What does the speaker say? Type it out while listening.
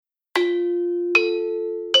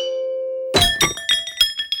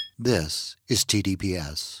This is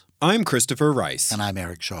TDPS. I'm Christopher Rice. And I'm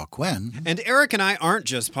Eric Shaw Quinn. And Eric and I aren't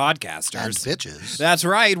just podcasters. And bitches. That's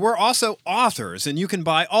right. We're also authors, and you can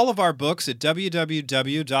buy all of our books at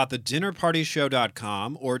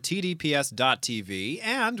www.thedinnerpartyshow.com or tdps.tv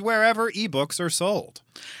and wherever ebooks are sold.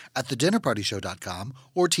 At thedinnerpartyshow.com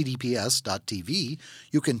or tdps.tv,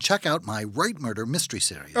 you can check out my Right Murder mystery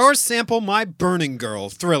series. Or sample my Burning Girl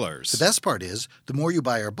thrillers. The best part is, the more you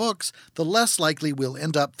buy our books, the less likely we'll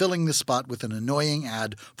end up filling the spot with an annoying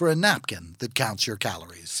ad for a napkin that counts your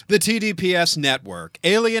calories. The TDPS Network,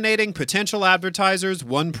 alienating potential advertisers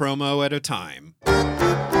one promo at a time.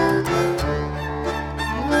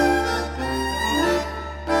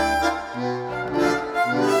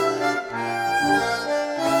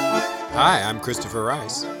 Hi, I'm Christopher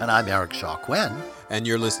Rice. And I'm Eric Shaw Quinn. And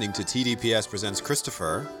you're listening to TDPS Presents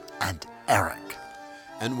Christopher. And Eric.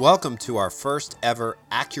 And welcome to our first ever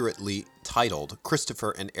accurately titled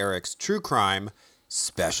Christopher and Eric's True Crime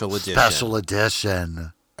Special Edition. Special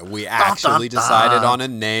Edition. We actually decided on a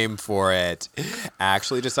name for it. And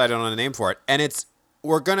it's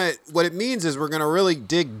what it means is we're going to really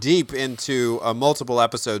dig deep into a multiple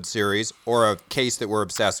episode series or a case that we're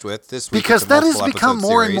obsessed with this week. Because that has become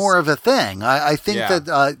more and more of a thing. I think that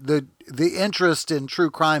the interest in true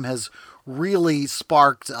crime has really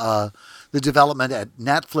sparked the development at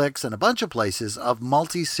Netflix and a bunch of places of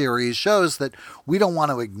multi-series shows that we don't want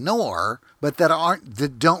to ignore, but that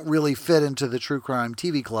don't really fit into the True Crime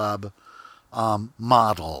TV Club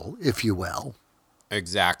model, if you will.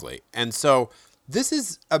 Exactly. And so this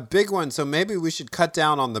is a big one, so maybe we should cut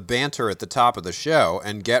down on the banter at the top of the show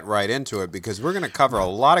and get right into it, because we're going to cover a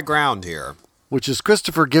lot of ground here. Which is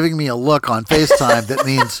Christopher giving me a look on FaceTime that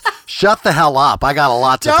means, shut the hell up. I got a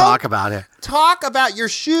lot to talk about here. Talk about your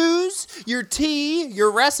shoes, your tea,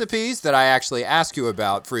 your recipes that I actually ask you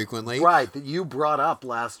about frequently. Right, that you brought up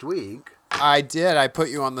last week. I did. I put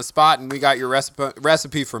you on the spot, and we got your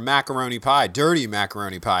recipe for macaroni pie, dirty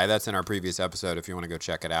macaroni pie. That's in our previous episode if you want to go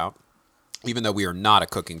check it out. Even though we are not a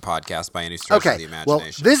cooking podcast by any stretch of the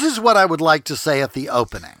imagination. Well, this is what I would like to say at the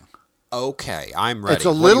opening. Okay, I'm ready. It's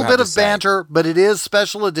a little bit of banter, but it is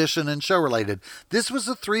special edition and show related. This was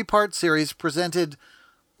a 3-part series presented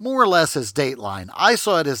more or less as Dateline. I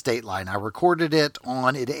saw it as Dateline. I recorded it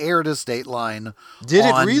it aired as Dateline. Did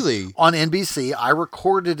it really? On NBC. I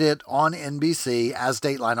recorded it on NBC as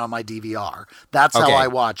Dateline on my DVR. That's how I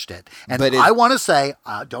watched it. And I want to say,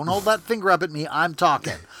 don't hold that finger up at me. I'm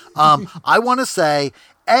talking. I want to say,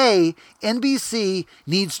 NBC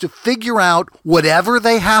needs to figure out whatever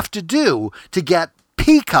they have to do to get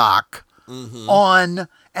Peacock on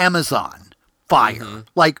Amazon Fire.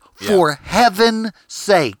 For heaven's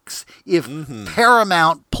sakes, if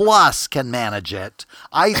Paramount Plus can manage it,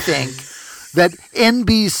 I think that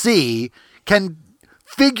NBC can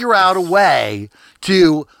figure out a way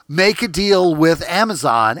to make a deal with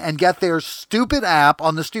Amazon and get their stupid app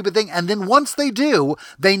on the stupid thing. And then once they do,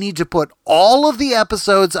 they need to put all of the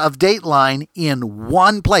episodes of Dateline in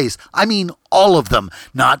one place. I mean, all of them,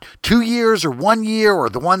 not 2 years or 1 year or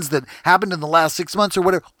the ones that happened in the last 6 months or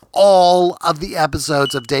whatever. All of the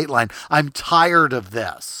episodes of Dateline. I'm tired of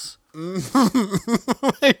this.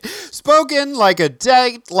 Spoken like a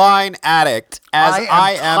Dateline addict, as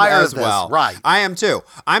I am as well. Right. I am too.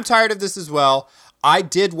 I'm tired of this as well. I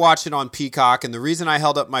did watch it on Peacock, and the reason I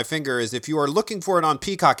held up my finger is if you are looking for it on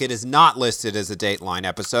Peacock, it is not listed as a Dateline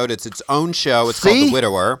episode. It's its own show. It's called The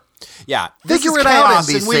Widower. Yeah. Figure it out,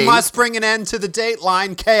 NBC. And we must bring an end to the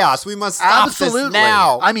Dateline chaos. We must stop this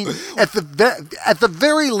now. I mean, at the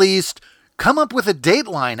very least, come up with a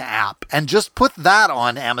Dateline app and just put that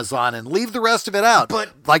on Amazon and leave the rest of it out. But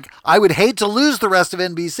I would hate to lose the rest of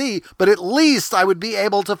NBC, but at least I would be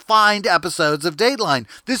able to find episodes of Dateline.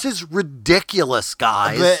 This is ridiculous,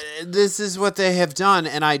 guys. But this is what they have done,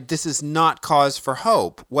 and this is not cause for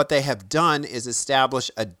hope. What they have done is establish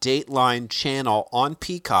a Dateline channel on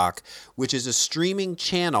Peacock, which is a streaming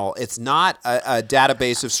channel. It's not a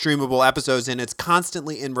database of streamable episodes, and it's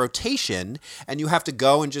constantly in rotation, and you have to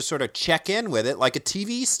go and just sort of check in with it like a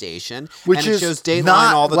TV station, which and it shows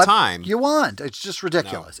Dateline all the time. You want. It's just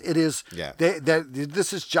ridiculous. No. It is. Yeah.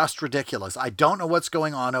 This is just ridiculous. I don't know what's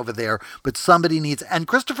going on over there, but somebody needs. And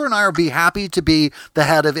Christopher and I will be happy to be the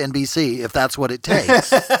head of NBC if that's what it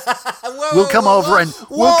takes. We'll come over and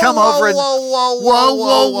whoa.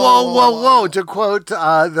 To quote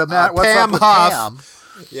the Matt, what's Pam up with Huff. Pam?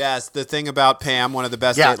 Yes, the thing about Pam, one of the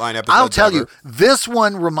best Dateline episodes I'll tell ever. you, this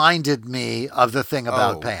one reminded me of the thing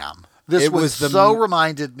about Pam. This one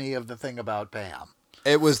reminded me of the thing about Pam.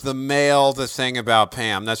 It was the thing about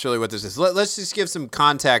Pam. That's really what this is. Let's just give some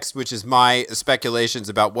context, which is my speculations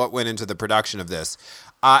about what went into the production of this.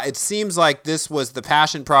 It seems like this was the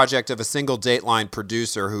passion project of a single Dateline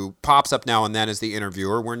producer who pops up now and then as the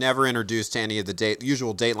interviewer. We're never introduced to any of the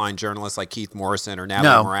usual Dateline journalists like Keith Morrison or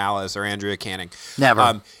Natalie Morales or Andrea Canning.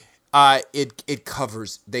 Never. It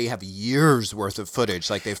covers, they have years worth of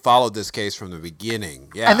footage. Like they followed this case from the beginning.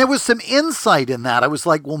 Yeah. And there was some insight in that. I was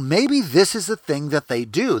like, well, maybe this is a thing that they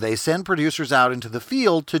do. They send producers out into the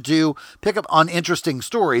field to pick up on interesting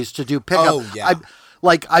stories, to do pickup. Oh, yeah.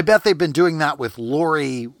 I bet they've been doing that with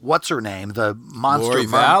Lori, what's her name? The monster. Lori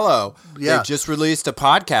Vallow. Yeah. They just released a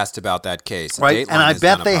podcast about that case. Right. And I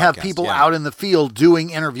bet they have people out in the field doing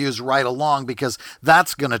interviews right along, because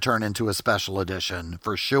that's going to turn into a special edition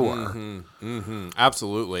for sure.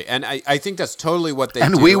 Absolutely. And I think that's totally what they do.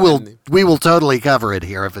 And we will totally cover it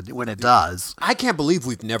here when it does. I can't believe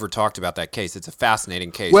we've never talked about that case. It's a fascinating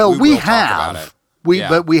case. Well, we have. Talk about it.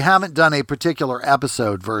 But we haven't done a particular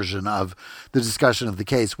episode version of the discussion of the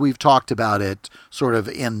case. We've talked about it sort of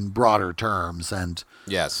in broader terms and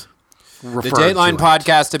yes. The Dateline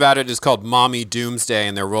podcast about it is called Mommy Doomsday,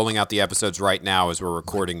 and they're rolling out the episodes right now as we're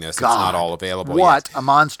recording this. God, it's not all available yet. What a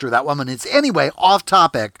monster that woman is. Anyway, off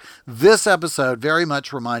topic, this episode very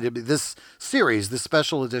much reminded me, this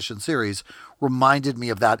special edition series reminded me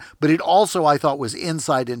of that, but it also, I thought, was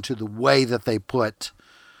insight into the way that they put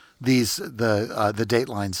the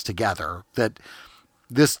Datelines together, that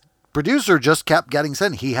this producer just kept getting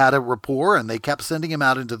sent. He had a rapport, and they kept sending him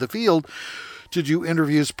out into the field to do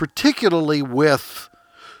interviews, particularly with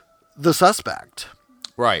the suspect.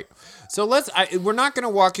 Right. So we're not going to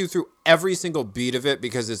walk you through every single beat of it,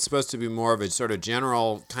 because it's supposed to be more of a sort of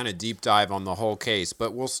general kind of deep dive on the whole case.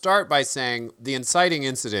 But we'll start by saying the inciting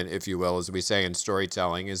incident, if you will, as we say in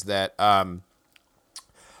storytelling, is that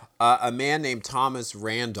a man named Thomas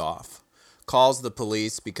Randolph calls the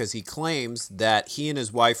police because he claims that he and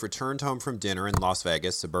his wife returned home from dinner in Las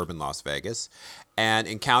Vegas, suburban Las Vegas, and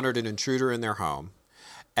encountered an intruder in their home,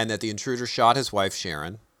 and that the intruder shot his wife,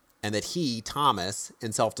 Sharon, and that he, Thomas,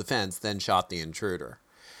 in self-defense, then shot the intruder.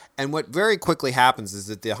 And what very quickly happens is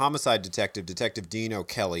that the homicide detective, Detective Dean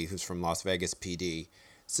O'Kelly, who's from Las Vegas PD,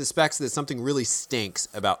 suspects that something really stinks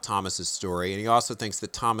about Thomas's story, and he also thinks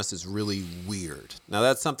that Thomas is really weird. Now,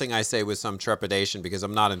 that's something I say with some trepidation, because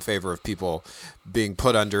I'm not in favor of people being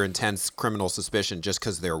put under intense criminal suspicion just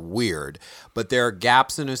because they're weird. But there are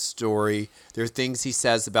gaps in his story. There are things he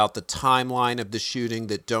says about the timeline of the shooting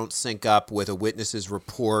that don't sync up with a witness's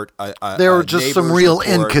report. There are just some real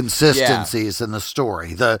inconsistencies in the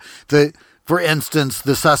story. For instance,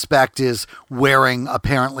 the suspect is wearing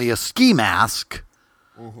apparently a ski mask.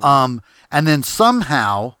 And then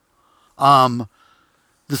somehow, the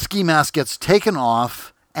ski mask gets taken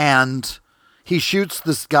off, and he shoots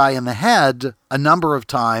this guy in the head a number of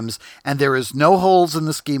times, and there is no holes in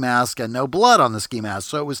the ski mask and no blood on the ski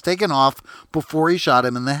mask. So it was taken off before he shot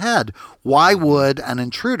him in the head. Why would an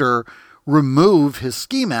intruder remove his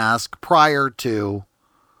ski mask prior to,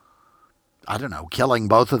 I don't know, killing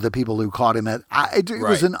both of the people who caught him it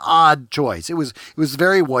was an odd choice. It was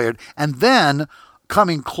very weird. And then,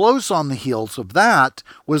 coming close on the heels of that,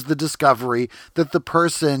 was the discovery that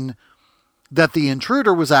the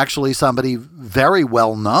intruder was actually somebody very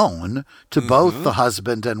well known to both the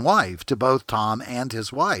husband and wife, to both Tom and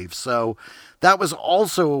his wife. So that was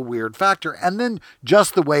also a weird factor. And then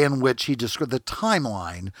just the way in which he described the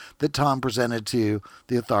timeline that Tom presented to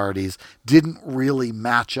the authorities didn't really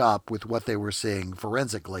match up with what they were seeing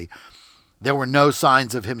forensically. There were no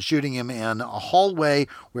signs of him shooting him in a hallway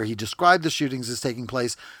where he described the shootings as taking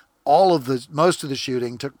place. Most of the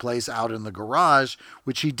shooting took place out in the garage,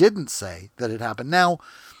 which he didn't say that it happened. Now,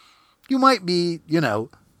 you might be,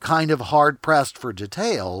 kind of hard pressed for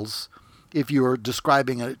details if you're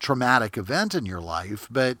describing a traumatic event in your life,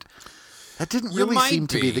 but that didn't really seem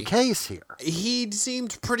to be the case here. He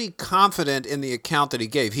seemed pretty confident in the account that he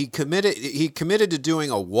gave. He committed to doing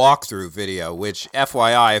a walkthrough video, which,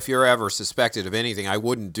 FYI, if you're ever suspected of anything, I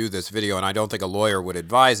wouldn't do this video, and I don't think a lawyer would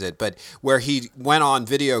advise it, but where he went on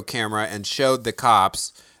video camera and showed the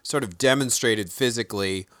cops, sort of demonstrated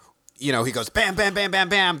physically, he goes bam, bam, bam, bam,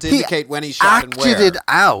 bam to indicate when he shot and where. He acted it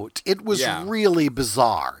out. It was really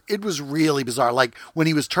bizarre. Like when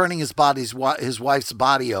he was turning his wife's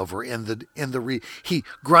body over he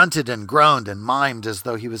grunted and groaned and mimed as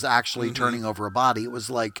though he was actually turning over a body. It was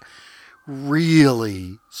like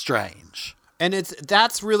really strange. And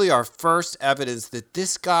that's really our first evidence that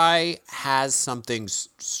this guy has something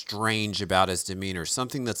strange about his demeanor,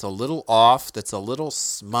 something that's a little off, that's a little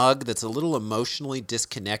smug, that's a little emotionally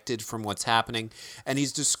disconnected from what's happening. And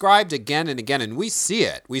he's described again and again, and we see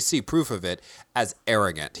it, we see proof of it, as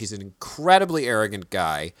arrogant. He's an incredibly arrogant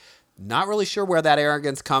guy. Not really sure where that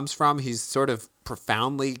arrogance comes from. He's sort of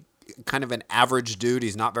profoundly kind of an average dude.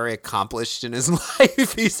 He's not very accomplished in his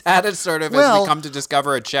life. He's had a sort of, as we come to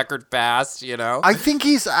discover, a checkered past, you know? I think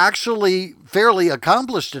he's actually fairly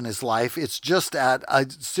accomplished in his life. It's just at a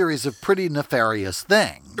series of pretty nefarious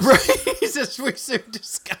things. Right. We soon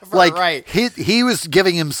discover, like, right. He was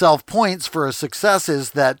giving himself points for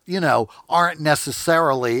successes that, aren't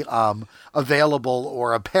necessarily available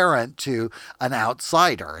or apparent to an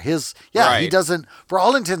outsider. He doesn't, for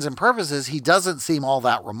all intents and purposes, he doesn't seem all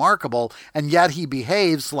that remarkable, and yet he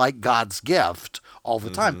behaves like God's gift all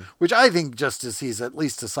the time, which I think just as he's at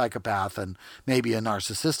least a psychopath and maybe a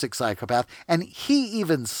narcissistic psychopath. And he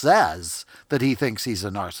even says that he thinks he's a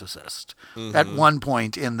narcissist at one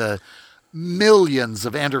point in the millions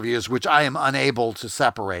of interviews, which I am unable to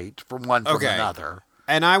separate from one from another.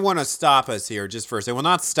 And I want to stop us here just for a second. Well,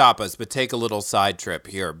 not stop us, but take a little side trip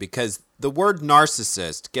here, because the word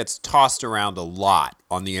narcissist gets tossed around a lot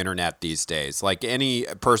on the internet these days. Like, any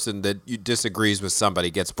person that disagrees with somebody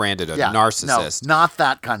gets branded a narcissist. No, not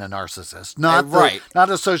that kind of narcissist. Not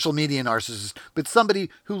a social media narcissist, but somebody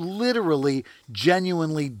who literally,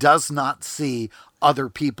 genuinely does not see other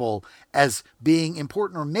people as being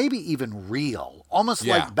important or maybe even real, almost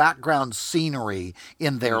like background scenery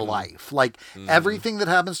in their life. Like everything that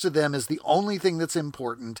happens to them is the only thing that's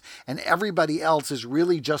important, and everybody else is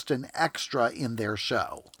really just an extra in their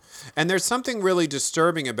show. And there's something really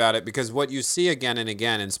disturbing about it, because what you see again and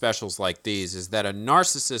again in specials like these is that a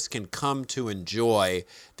narcissist can come to enjoy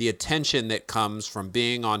the attention that comes from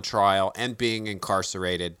being on trial and being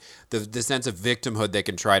incarcerated, the sense of victimhood they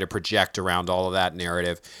can try to project around all of that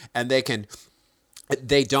narrative, and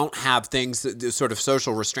they don't have things, the sort of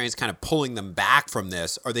social restraints kind of pulling them back from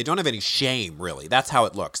this, or they don't have any shame, really. That's how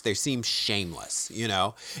it looks. They seem shameless,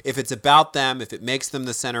 If it's about them, if it makes them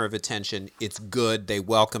the center of attention, it's good. They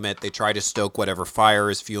welcome it. They try to stoke whatever fire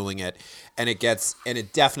is fueling it. And it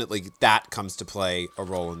definitely, that comes to play a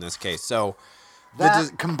role in this case. So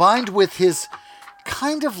that combined with his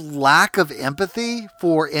kind of lack of empathy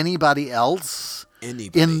for anybody else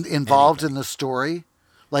involved in the story.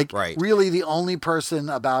 Like, really the only person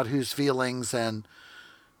about whose feelings and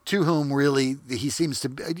to whom really he seems to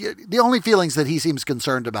be, the only feelings that he seems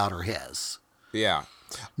concerned about are his. Yeah.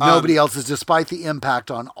 Nobody else's, despite the impact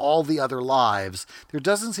on all the other lives. There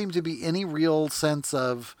doesn't seem to be any real sense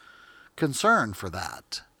of concern for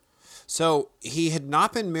that. So he had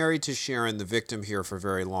not been married to Sharon, the victim here, for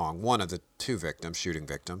very long. One of the two victims, shooting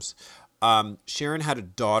victims. Sharon had a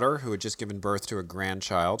daughter who had just given birth to a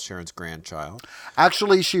grandchild, Sharon's grandchild.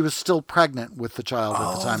 Actually, she was still pregnant with the child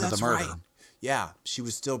at the time of the murder. Right. Yeah, she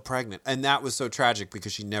was still pregnant. And that was so tragic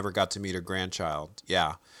because she never got to meet her grandchild.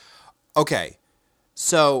 Yeah. Okay.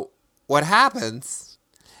 So what happens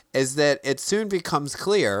is that it soon becomes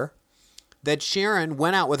clear that Sharon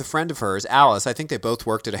went out with a friend of hers, Alice. I think they both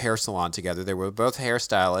worked at a hair salon together. They were both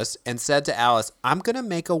hairstylists, and said to Alice, "I'm going to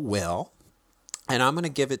make a will, and I'm going to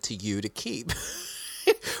give it to you to keep,"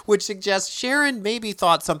 which suggests Sharon maybe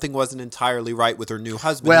thought something wasn't entirely right with her new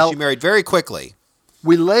husband. Well, and she married very quickly.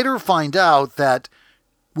 We later find out that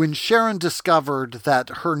when Sharon discovered that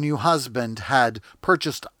her new husband had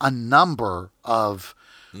purchased a number of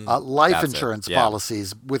life insurance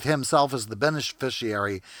policies with himself as the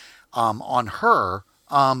beneficiary on her,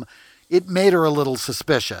 it made her a little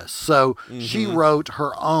suspicious. So she wrote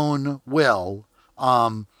her own will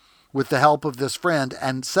with the help of this friend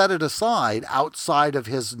and set it aside outside of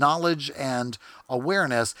his knowledge and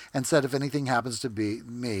awareness, and said, if anything happens to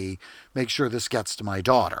me, make sure this gets to my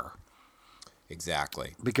daughter.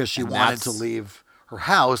 Exactly. Because she wanted to leave her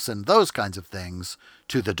house and those kinds of things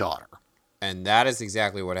to the daughter. And that is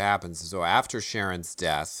exactly what happens. So after Sharon's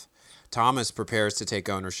death, Thomas prepares to take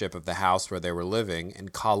ownership of the house where they were living,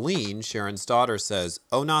 and Colleen, Sharon's daughter, says,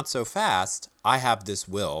 "Oh, not so fast. I have this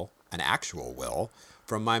will, an actual will,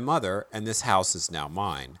 from my mother, and this house is now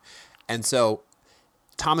mine." And so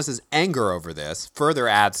Thomas's anger over this further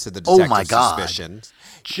adds to the detective's suspicion.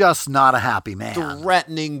 Just not a happy man.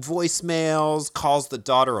 Threatening voicemails, calls the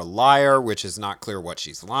daughter a liar, which is not clear what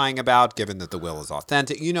she's lying about, given that the will is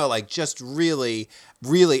authentic. Just really,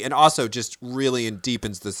 really, and also just really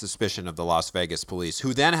deepens the suspicion of the Las Vegas police,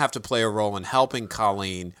 who then have to play a role in helping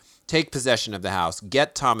Colleen take possession of the house,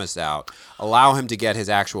 get Thomas out, allow him to get his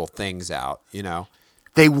actual things out,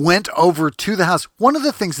 They went over to the house. One of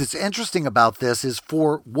the things that's interesting about this is,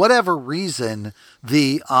 for whatever reason,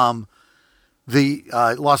 the Las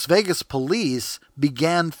Vegas police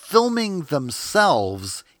began filming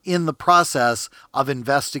themselves in the process of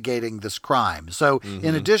investigating this crime. So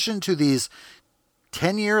in addition to these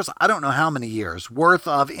 10 years, I don't know how many years, worth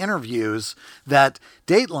of interviews that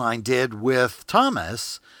Dateline did with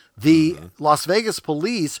Thomas, the Las Vegas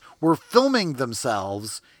police were filming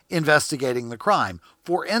themselves investigating the crime.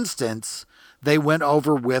 For instance, they went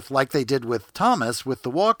over with, like they did with Thomas, with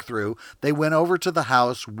the walkthrough, they went over to the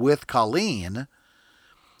house with Colleen,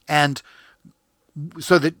 and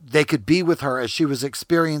so that they could be with her as she was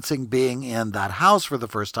experiencing being in that house for the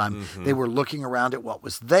first time. They were looking around at what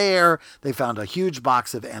was there. They found a huge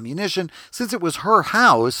box of ammunition. Since it was her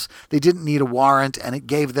house, they didn't need a warrant, and it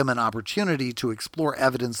gave them an opportunity to explore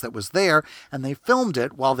evidence that was there, and they filmed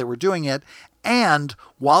it while they were doing it. And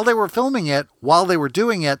while they were filming it, while they were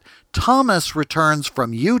doing it, Thomas returns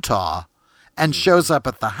from Utah and shows up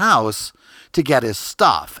at the house to get his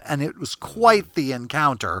stuff. And it was quite the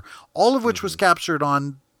encounter, all of which was captured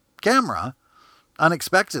on camera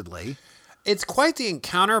unexpectedly. It's quite the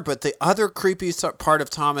encounter, but the other creepy part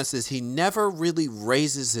of Thomas is he never really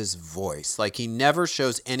raises his voice. Like, he never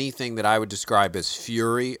shows anything that I would describe as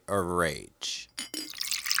fury or rage.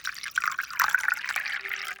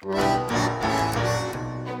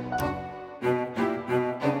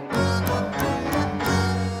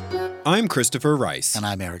 I'm Christopher Rice. And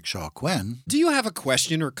I'm Eric Shaw Quinn. Do you have a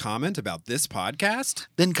question or comment about this podcast?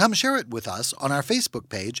 Then come share it with us on our Facebook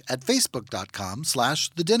page at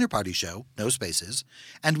facebook.com/The Dinner Party Show, no spaces,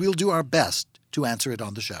 and we'll do our best to answer it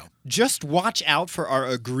on the show. Just watch out for our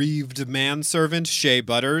aggrieved manservant, Shea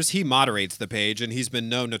Butters. He moderates the page, and he's been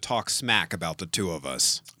known to talk smack about the two of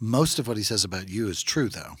us. Most of what he says about you is true,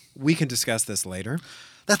 though. We can discuss this later.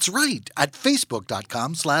 That's right, at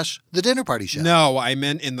facebook.com/The Dinner Party Show. No, I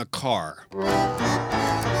meant in the car.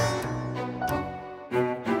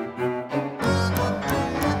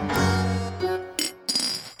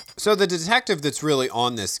 So the detective that's really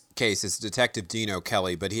on this case is Detective Dean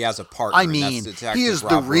O'Kelly, but he has a partner. I mean, he is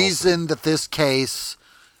the reason that this case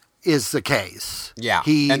is the case. Yeah,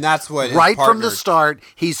 and that's what right from the start,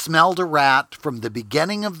 he smelled a rat from the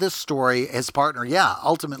beginning of this story. His partner,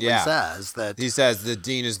 ultimately says that. He says that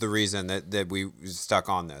Dean is the reason that we stuck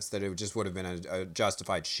on this, that it just would have been a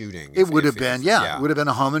justified shooting. It would have been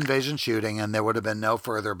a home invasion shooting, and there would have been no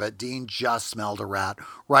further, but Dean just smelled a rat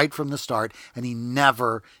right from the start, and he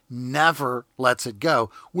never lets it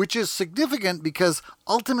go, which is significant because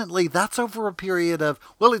ultimately that's over a period of,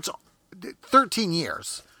 it's 13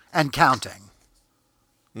 years. And counting.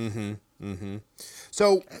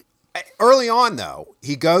 So early on, though,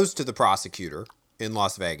 he goes to the prosecutor in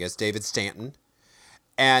Las Vegas, David Stanton,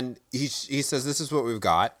 and he says, this is what we've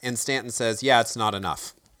got. And Stanton says, it's not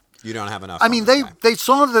enough. You don't have enough. I mean, they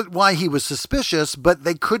saw that why he was suspicious, but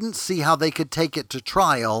they couldn't see how they could take it to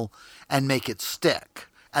trial and make it stick.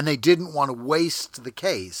 And they didn't want to waste the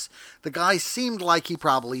case. The guy seemed like he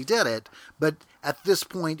probably did it, but at this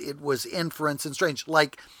point it was inference and strange.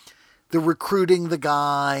 Like the recruiting the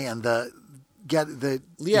guy and let's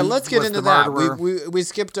get into that. We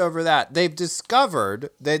skipped over that. They've discovered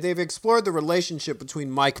they've explored the relationship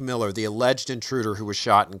between Mike Miller, the alleged intruder who was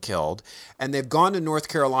shot and killed, and they've gone to North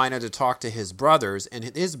Carolina to talk to his brothers, and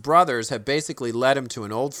his brothers have basically led him to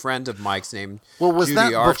an old friend of Mike's named Judy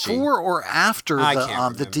that Archie. Before or after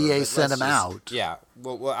the DA sent him out? Yeah.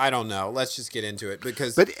 Well, I don't know. Let's just get into it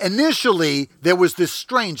But initially, there was this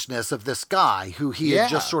strangeness of this guy who he had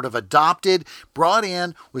just sort of adopted, brought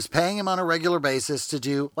in, was paying him on a regular basis to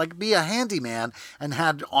be a handyman, and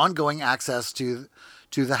had ongoing access to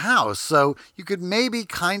the house. So you could maybe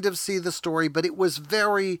kind of see the story, but it was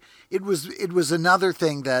another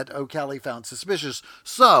thing that O'Kelly found suspicious.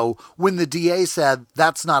 So when the DA said,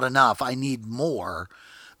 that's not enough, I need more,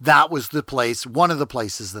 that was one of the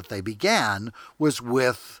places that they began was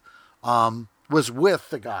with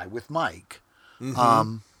the guy, with Mike.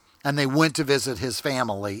 And they went to visit his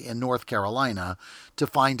family in North Carolina to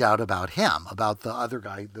find out about him, about the other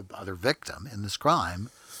guy, the other victim in this crime.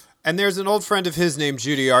 And there's an old friend of his named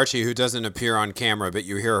Judy Archie who doesn't appear on camera, but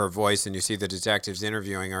you hear her voice and you see the detectives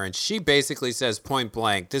interviewing her. And she basically says point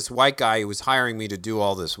blank, this white guy who was hiring me to do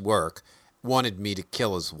all this work wanted me to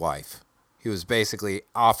kill his wife. He was basically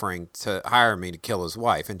offering to hire me to kill his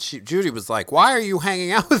wife. And Judy was like, why are you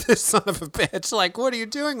hanging out with this son of a bitch? Like, what are you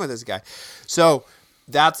doing with this guy? So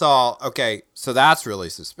that's all. Okay, so that's really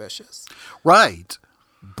suspicious. Right.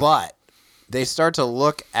 But they start to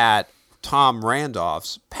look at Tom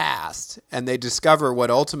Randolph's past, and they discover what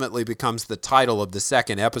ultimately becomes the title of the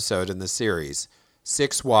second episode in the series,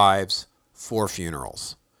 6 wives, 4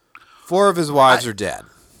 funerals. 4 of his wives are dead.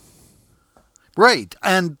 Right.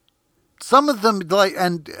 And some of them,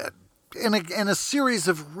 in a series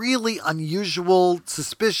of really unusual,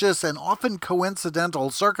 suspicious, and often coincidental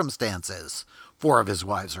circumstances, 4 of his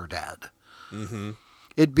wives are dead. Mm-hmm.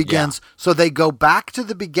 It begins, so they go back to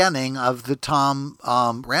the beginning of the Tom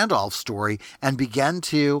Randolph story and begin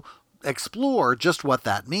to explore just what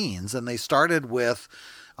that means. And they started with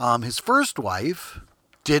his first wife,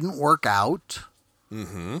 didn't work out.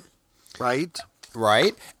 Mm-hmm. Right?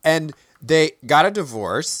 Right. And they got a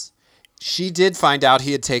divorce. She did find out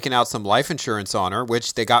he had taken out some life insurance on her,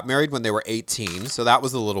 which they got married when they were 18. So that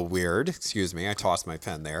was a little weird. Excuse me. I tossed my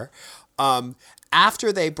pen there.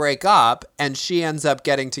 After they break up and she ends up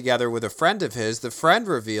getting together with a friend of his, the friend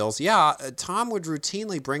reveals, Tom would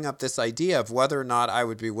routinely bring up this idea of whether or not I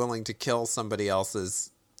would be willing to kill somebody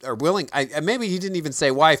else's, or maybe he didn't even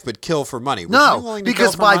say wife, but kill for money. No,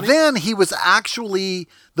 because by then he was actually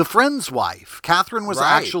the friend's wife. Catherine was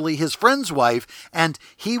actually his friend's wife, and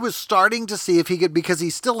he was starting to see if he could, because he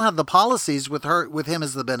still had the policies with him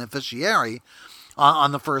as the beneficiary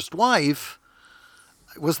on the first wife.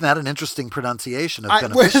 Wasn't that an interesting pronunciation of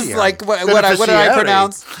beneficiary? What did I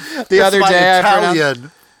pronounce the other day?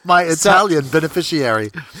 My Italian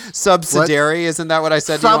beneficiary. Subsidiary, isn't that what I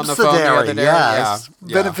said to you on the phone the other day? Yes.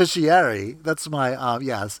 Yeah. Beneficiary. That's my,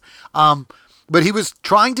 yes. But he was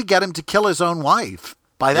trying to get him to kill his own wife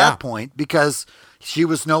by that point because she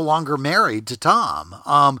was no longer married to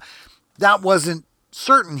Tom. That wasn't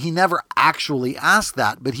certain. He never actually asked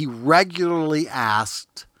that, but he regularly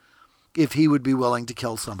asked if he would be willing to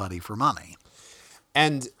kill somebody for money.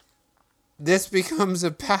 And this becomes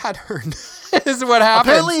a pattern, is what happens.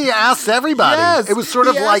 Apparently he asks everybody. Yes, it was sort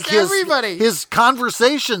of like his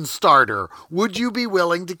conversation starter. Would you be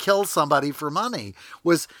willing to kill somebody for money?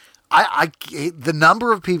 Was the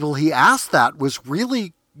number of people he asked that was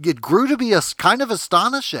really, it grew to be kind of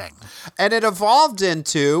astonishing. And it evolved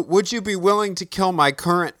into, would you be willing to kill my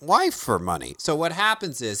current wife for money? So what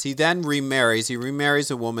happens is he then remarries. He remarries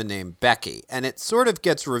a woman named Becky. And it sort of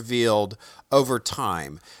gets revealed over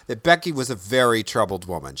time that Becky was a very troubled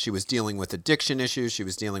woman. She was dealing with addiction issues. She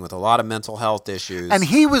was dealing with a lot of mental health issues. And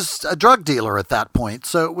he was a drug dealer at that point.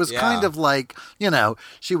 So it was kind of like,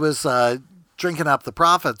 she was drinking up the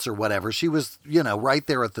profits or whatever. She was, right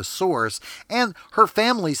there at the source. And her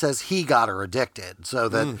family says he got her addicted, so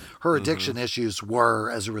that her addiction issues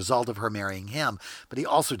were as a result of her marrying him. But he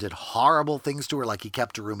also did horrible things to her, like he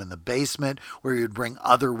kept a room in the basement where he would bring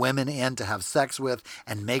other women in to have sex with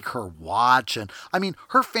and make her watch. And I mean,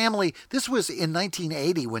 her family, this was in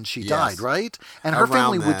 1980 when she died, right? And her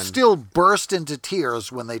family would still burst into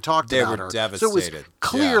tears when they talked about her. They were devastated. So it was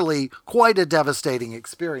clearly quite a devastating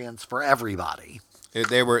experience for everybody.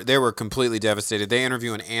 They were completely devastated. They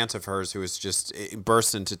interview an aunt of hers who is just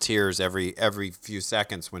bursts into tears every few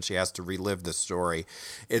seconds when she has to relive the story.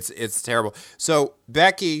 It's terrible. So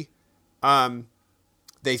Becky,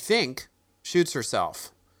 they think, shoots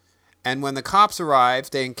herself, and when the cops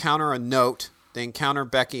arrive, they encounter a note. They encounter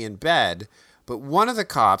Becky in bed. But one of the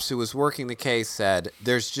cops who was working the case said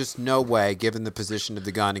there's just no way, given the position of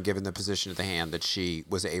the gun and given the position of the hand, that she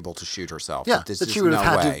was able to shoot herself. Yeah, that she would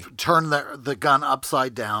have had to turn the gun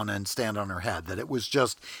upside down and stand on her head, that it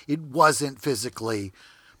wasn't physically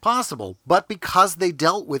possible. But because they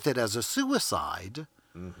dealt with it as a suicide,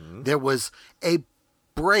 there was a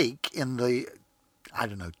break in the,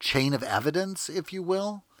 chain of evidence, if you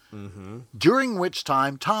will. During which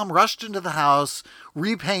time Tom rushed into the house,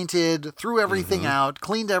 repainted, threw everything out,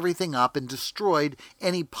 cleaned everything up, and destroyed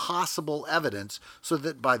any possible evidence, so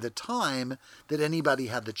that by the time that anybody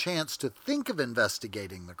had the chance to think of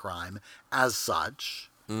investigating the crime as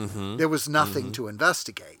such, there was nothing to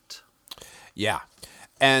investigate. Yeah.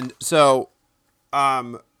 And so,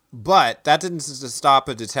 but that didn't stop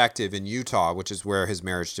a detective in Utah, which is where his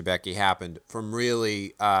marriage to Becky happened, from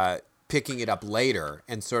really picking it up later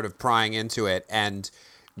and sort of prying into it, and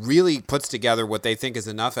really puts together what they think is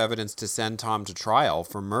enough evidence to send Tom to trial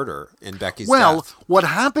for murder in Becky's death. Well, what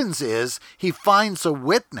happens is he finds a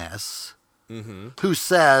witness who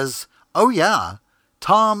says, oh yeah,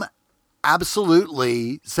 Tom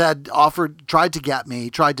absolutely tried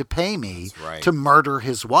to pay me to murder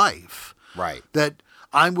his wife. Right.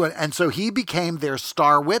 And so he became their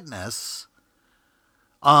star witness.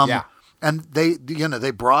 And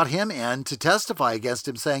they brought him in to testify against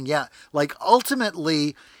him, saying,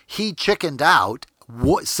 ultimately he chickened out,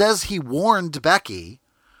 says he warned Becky,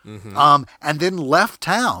 and then left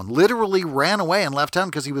town, literally ran away and left town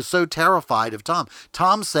because he was so terrified of Tom.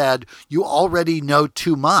 Tom said, you already know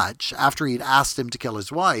too much, after he'd asked him to kill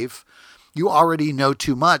his wife. you already know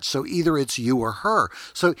too much, so either it's you or her.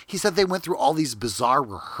 So he said they went through all these bizarre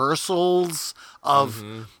rehearsals of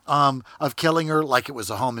killing her like it was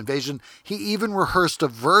a home invasion. He even rehearsed a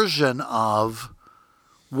version of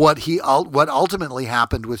what ultimately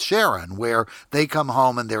happened with Sharon, where they come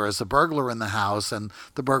home and there is a burglar in the house, and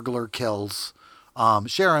the burglar kills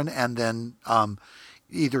Sharon, and then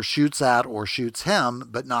either shoots at or shoots him,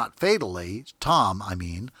 but not fatally. Tom, I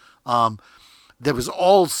mean. There was a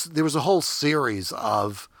whole series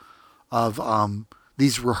of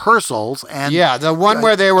these rehearsals, and the one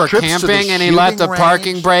where they were camping and he let the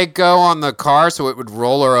parking brake go on the car so it would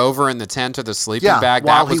roll her over in the tent or the sleeping bag.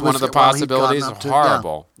 That was one of the possibilities.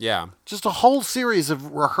 Horrible. Yeah. Just a whole series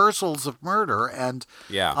of rehearsals of murder, and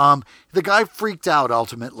the guy freaked out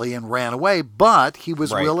ultimately and ran away, but he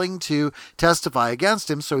was willing to testify against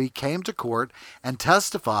him, so he came to court and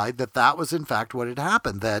testified that was in fact what had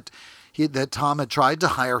happened, that Tom had tried to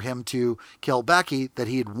hire him to kill Becky, that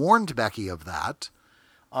he had warned Becky of that,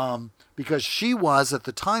 because she was, at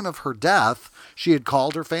the time of her death, she had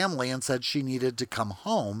called her family and said she needed to come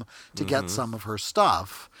home to get some of her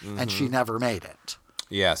stuff, and she never made it.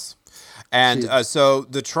 Yes. And so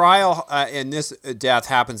the trial in this death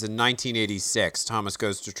happens in 1986. Thomas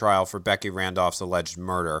goes to trial for Becky Randolph's alleged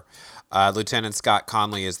murder. Lieutenant Scott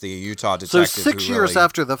Conley is the Utah detective. So 6 years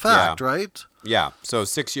after the fact, right? Yeah, so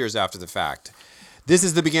 6 years after the fact. This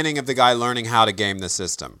is the beginning of the guy learning how to game the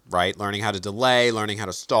system, right? Learning how to delay, learning how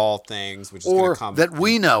to stall things, which is going to come. That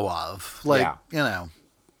we know of.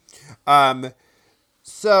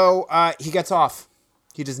 So he gets off.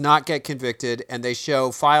 He does not get convicted, and they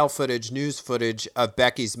show news footage of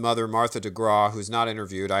Becky's mother, Martha DeGraw, who's not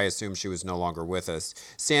interviewed. I assume she was no longer with us,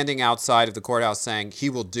 standing outside of the courthouse saying, he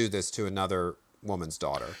will do this to another woman's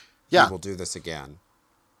daughter. Yeah. He will do this again.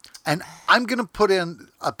 And I'm going to put in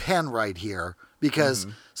a pen right here, because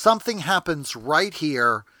something happens right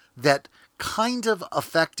here that kind of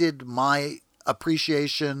affected my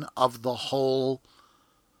appreciation of the whole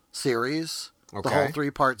series. Okay. The whole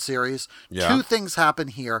 3-part series. Yeah. 2 things happen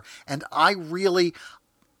here, and I really,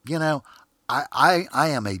 I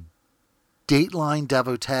am a Dateline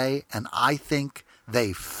devotee, and I think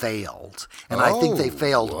they failed. And I think they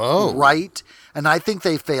failed right. And I think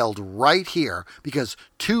they failed right here, because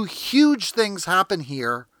 2 huge things happen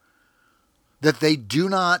here that they do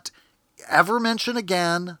not ever mention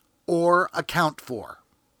again or account for.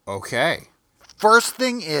 Okay. First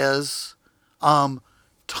thing is,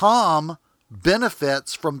 Tom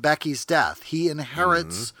benefits from Becky's death. He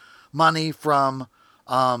inherits money from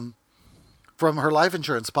her life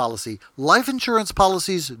insurance policy. Life insurance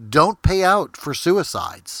policies don't pay out for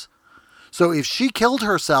suicides. So if she killed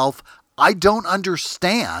herself, I don't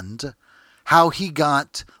understand how he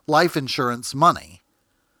got life insurance money.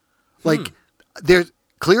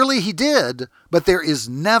 Clearly he did, but there is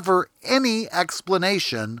never any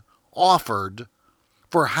explanation offered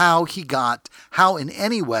for how in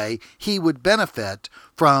any way he would benefit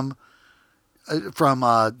from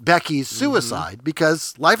Becky's suicide,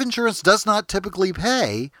 because life insurance does not typically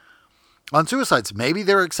pay on suicides. Maybe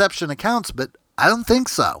there are exception accounts, but I don't think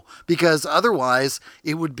so, because otherwise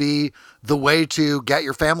it would be the way to get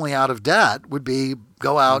your family out of debt would be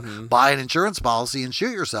go out, buy an insurance policy and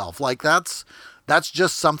shoot yourself. Like that's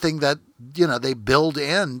just something that, they build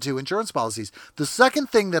into insurance policies. The second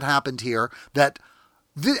thing that happened here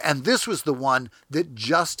and this was the one that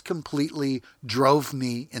just completely drove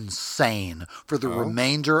me insane for the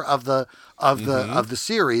remainder of the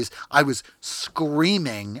series. I was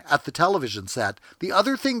screaming at the television set. The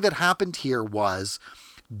other thing that happened here was,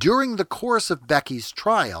 during the course of Becky's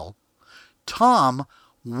trial, Tom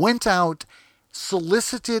went out,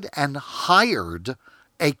 solicited and hired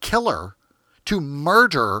a killer to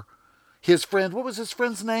murder his friend. What was his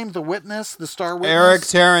friend's name? The witness, the star witness? Eric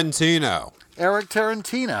Tarantino. Eric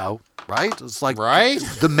Tarantino, right? It's like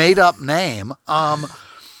the made-up name.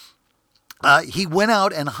 He went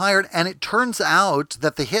out and hired, and it turns out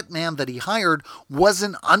that the hitman that he hired was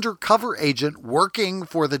an undercover agent working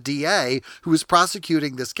for the DA who was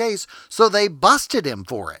prosecuting this case, so they busted him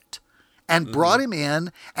for it and brought him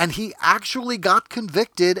in, and he actually got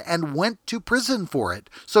convicted and went to prison for it.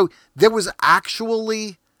 So there was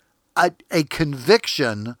actually a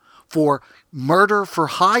conviction for murder for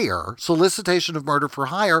hire, solicitation of murder for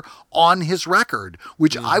hire on his record,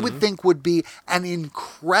 which I would think would be an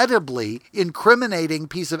incredibly incriminating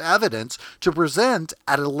piece of evidence to present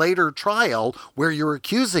at a later trial where you're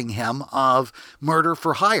accusing him of murder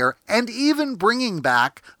for hire, and even bringing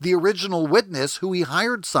back the original witness who he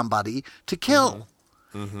hired somebody to kill.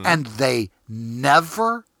 And they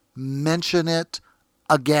never mention it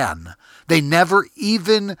again. They never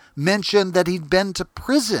even mention that he'd been to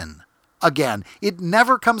prison again. It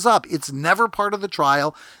never comes up. It's never part of the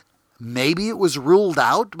trial. Maybe it was ruled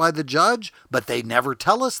out by the judge, but they never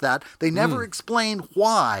tell us that. They never explain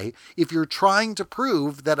why, if you're trying to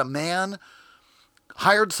prove that a man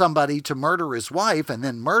hired somebody to murder his wife and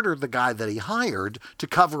then murdered the guy that he hired to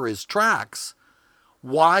cover his tracks,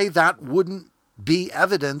 why that wouldn't be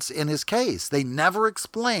evidence in his case. They never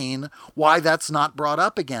explain why that's not brought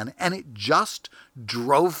up again. And it just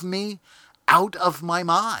drove me out of my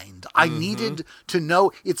mind. I needed to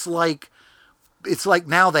know. It's like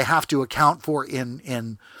now they have to account for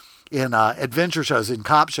in adventure shows, in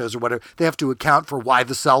cop shows or whatever, they have to account for why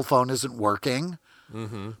the cell phone isn't working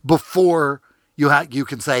before you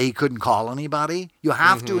can say he couldn't call anybody. You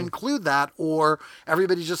have to include that, or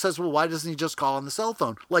everybody just says, well, why doesn't he just call on the cell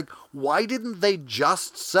phone? Like, why didn't they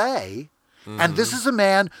just say, and this is a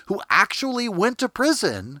man who actually went to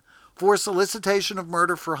prison for solicitation of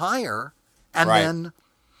murder for hire, and then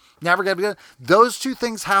never got together. Those two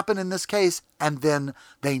things happen in this case, and then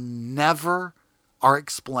they never are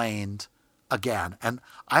explained again. And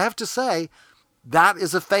I have to say, that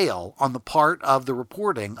is a fail on the part of the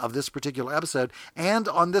reporting of this particular episode and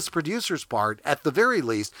on this producer's part at the very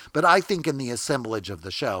least, but I think in the assemblage of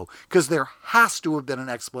the show, because there has to have been an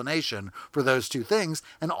explanation for those two things,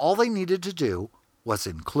 and all they needed to do was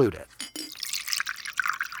include it.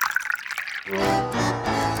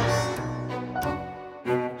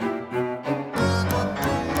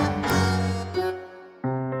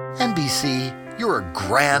 NBC, you're a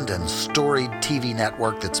grand and storied TV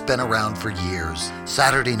network that's been around for years.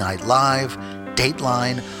 Saturday Night Live,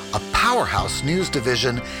 Dateline, a powerhouse news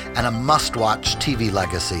division, and a must-watch TV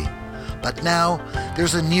legacy. But now,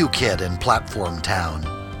 there's a new kid in Platform Town.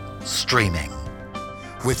 Streaming.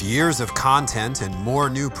 With years of content and more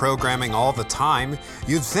new programming all the time,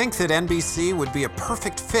 you'd think that NBC would be a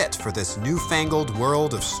perfect fit for this newfangled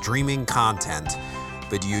world of streaming content.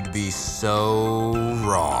 But you'd be so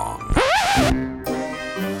wrong.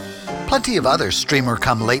 Plenty of other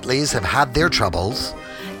streamer-come-latelys have had their troubles.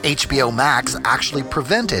 HBO Max actually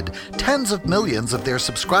prevented tens of millions of their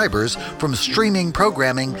subscribers from streaming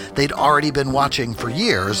programming they'd already been watching for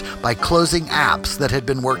years by closing apps that had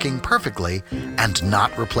been working perfectly and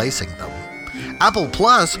not replacing them. Apple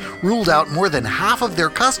Plus ruled out more than half of their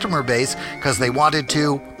customer base because they wanted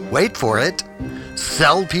to, wait for it,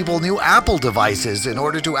 sell people new Apple devices in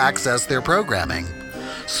order to access their programming.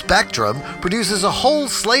 Spectrum produces a whole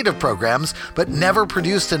slate of programs, but never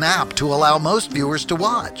produced an app to allow most viewers to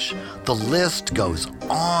watch. The list goes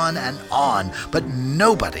on and on, but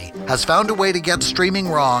nobody has found a way to get streaming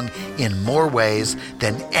wrong in more ways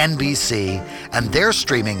than NBC and their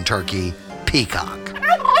streaming turkey, Peacock.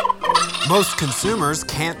 Most consumers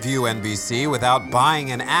can't view NBC without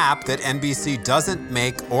buying an app that NBC doesn't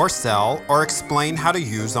make or sell or explain how to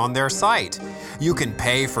use on their site. You can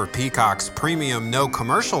pay for Peacock's premium no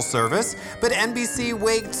commercial service, but NBC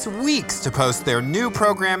waits weeks to post their new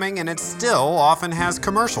programming, and it still often has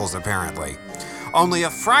commercials apparently. Only a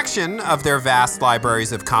fraction of their vast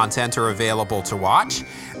libraries of content are available to watch.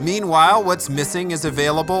 Meanwhile, what's missing is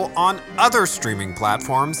available on other streaming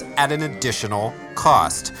platforms at an additional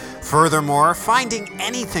cost. Furthermore, finding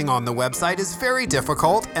anything on the website is very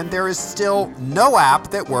difficult, and there is still no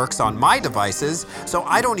app that works on my devices, so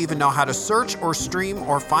I don't even know how to search or stream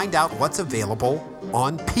or find out what's available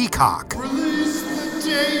on Peacock. Release the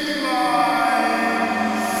Dateline!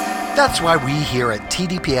 That's why we here at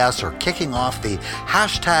TDPS are kicking off the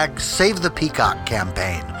 #SaveThePeacock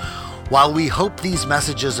campaign. While we hope these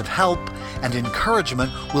messages of help and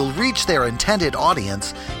encouragement will reach their intended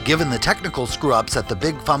audience, given the technical screw-ups at the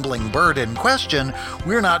big fumbling bird in question,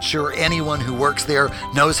 we're not sure anyone who works there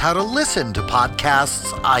knows how to listen to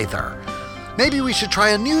podcasts either. Maybe we should try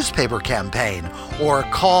a newspaper campaign or a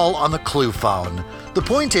call on the Clue phone. The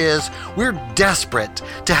point is, we're desperate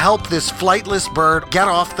to help this flightless bird get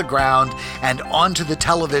off the ground and onto the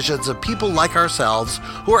televisions of people like ourselves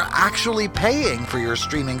who are actually paying for your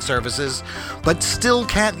streaming services, but still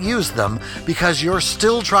can't use them because you're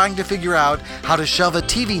still trying to figure out how to shove a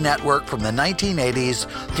TV network from the 1980s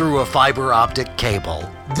through a fiber optic cable.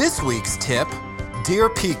 This week's tip, Dear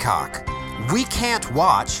Peacock, we can't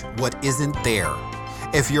watch what isn't there.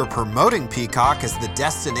 If you're promoting Peacock as the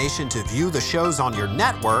destination to view the shows on your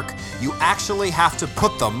network, you actually have to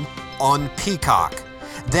put them on Peacock.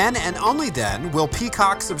 Then and only then will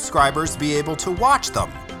Peacock subscribers be able to watch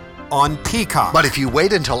them. on Peacock. But if you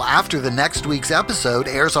wait until after the next week's episode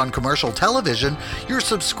airs on commercial television, your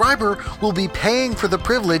subscriber will be paying for the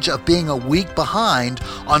privilege of being a week behind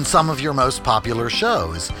on some of your most popular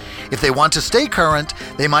shows. If they want to stay current,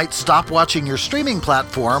 they might stop watching your streaming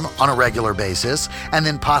platform on a regular basis, and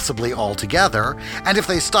then possibly altogether. And if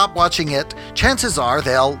they stop watching it, chances are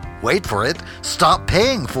they'll, wait for it, stop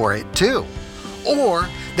paying for it too. Or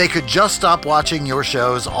they could just stop watching your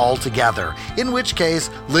shows altogether, in which case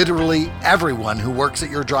literally everyone who works at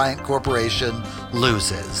your giant corporation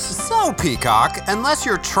loses. So, Peacock, unless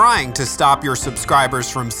you're trying to stop your subscribers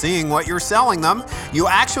from seeing what you're selling them, you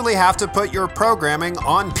actually have to put your programming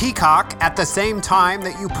on Peacock at the same time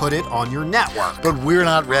that you put it on your network. But we're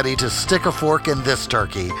not ready to stick a fork in this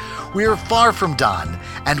turkey. We're far from done,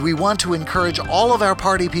 and we want to encourage all of our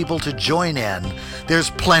party people to join in.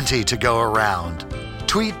 There's plenty to go around.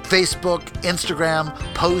 Tweet, Facebook, Instagram,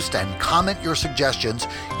 post, and comment your suggestions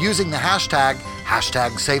using the hashtag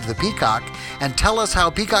 #SaveThePeacock, and tell us how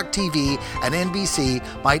Peacock TV and NBC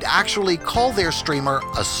might actually call their streamer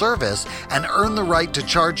a service and earn the right to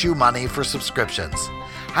charge you money for subscriptions.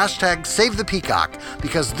 #SaveThePeacock,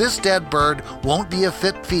 because this dead bird won't be a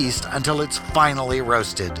fit feast until it's finally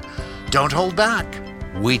roasted. Don't hold back.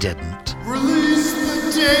 We didn't. Release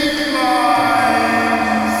the Datelines!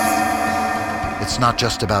 It's not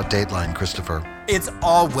just about Dateline, Christopher. It's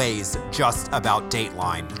always just about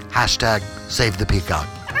Dateline. #SaveThePeacock.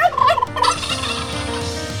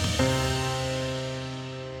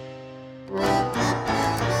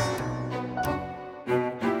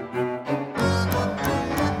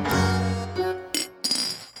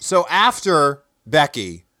 So after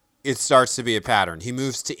Becky, it starts to be a pattern. He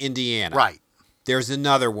moves to Indiana. Right. There's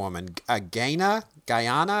another woman, Guyana.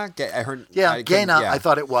 Gayna, yeah. I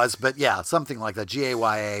thought it was, but yeah, something like that.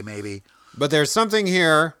 Gaya, maybe. But there's something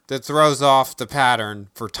here that throws off the pattern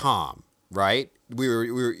for Tom, right?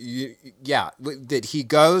 That he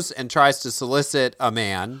goes and tries to solicit a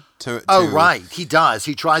man to. Oh, right. He does.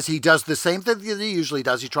 He does the same thing that he usually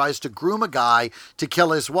does. He tries to groom a guy to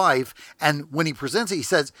kill his wife. And when he presents it, he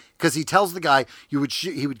says, because he tells the guy, he would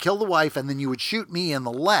kill the wife and then you would shoot me in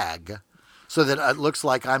the leg so that it looks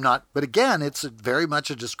like I'm not. But again, it's very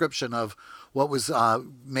much a description of what was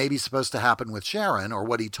maybe supposed to happen with Sharon, or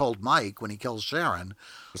what he told Mike when he kills Sharon.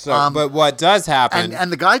 So, but what does happen?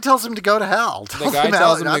 And the guy tells him to go to hell. The guy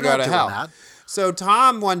tells him to go to hell. So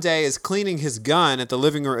Tom one day is cleaning his gun at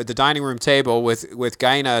the dining room table with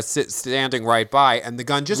Guyna standing right by, and the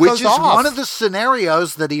gun just goes off. Which is one of the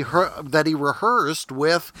scenarios that he rehearsed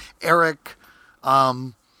with Eric.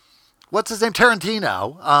 What's his name?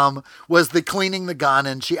 Tarantino, was the cleaning the gun,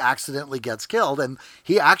 and she accidentally gets killed, and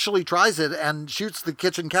he actually tries it and shoots the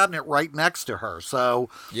kitchen cabinet right next to her. So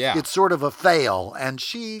it's sort of a fail, and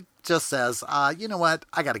she just says, you know what,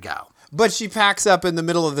 I gotta go. But she packs up in the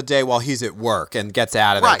middle of the day while he's at work and gets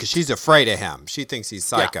out of there because she's afraid of him. She thinks he's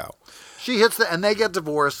psycho. Yeah. She hits and they get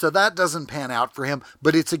divorced, so that doesn't pan out for him.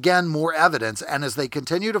 But it's, again, more evidence, and as they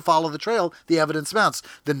continue to follow the trail, the evidence mounts.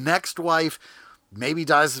 The next wife maybe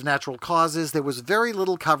dies of natural causes. There was very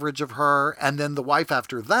little coverage of her. And then the wife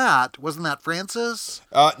after that, wasn't that Frances?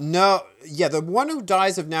 No. Yeah, the one who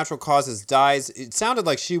dies of natural causes dies. It sounded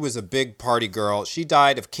like she was a big party girl. She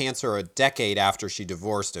died of cancer a decade after she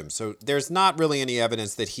divorced him. So there's not really any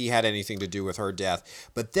evidence that he had anything to do with her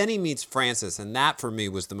death. But then he meets Frances, and that for me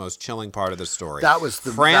was the most chilling part of the story.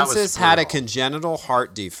 Frances had a congenital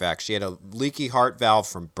heart defect. She had a leaky heart valve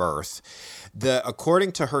from birth.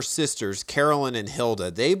 According to her sisters, Carolyn and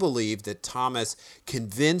Hilda, they believed that Thomas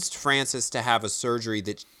convinced Frances to have a surgery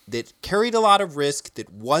that carried a lot of risk,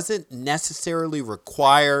 that wasn't necessarily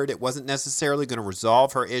required. It wasn't necessarily going to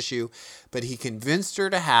resolve her issue, but he convinced her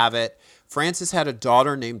to have it. Frances had a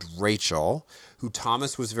daughter named Rachel, who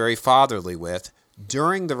Thomas was very fatherly with.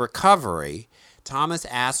 During the recovery, Thomas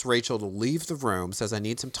asks Rachel to leave the room, says, "I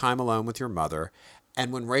need some time alone with your mother."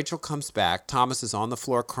 And when Rachel comes back, Thomas is on the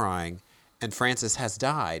floor crying, and Frances has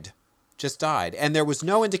died. Just died. And there was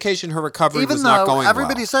no indication her recovery was not going well. Even though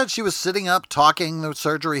everybody said she was sitting up, talking, the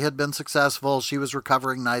surgery had been successful, she was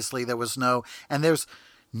recovering nicely, there's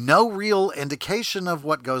no real indication of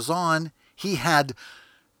what goes on. He had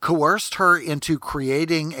coerced her into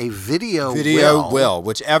creating a video will,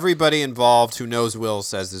 which everybody involved who knows Will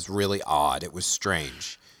says is really odd. It was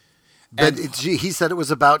strange. But he said it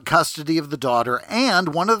was about custody of the daughter.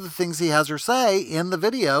 And one of the things he has her say in the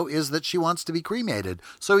video is that she wants to be cremated.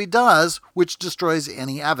 So he does, which destroys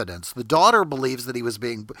any evidence. The daughter believes that he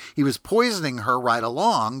was poisoning her right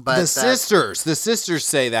along. But the sisters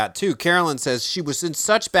say that too. Carolyn says she was in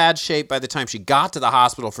such bad shape by the time she got to the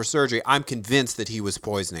hospital for surgery. I'm convinced that he was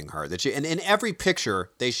poisoning her. And in every picture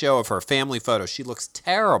they show of her family photo, she looks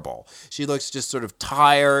terrible. She looks just sort of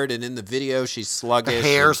tired. And in the video, she's sluggish. The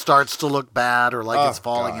hair starts to look bad or like it's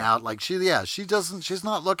falling out. Like she's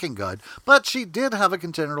not looking good. But she did have a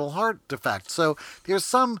congenital heart defect. So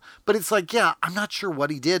there's but it's like, I'm not sure what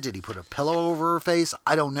he did. Did he put a pillow over her face?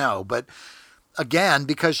 I don't know. But again,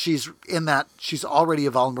 because she's already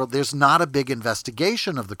a vulnerable, there's not a big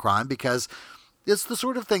investigation of the crime because it's the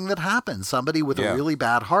sort of thing that happens. Somebody with a really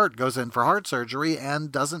bad heart goes in for heart surgery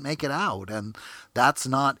and doesn't make it out. And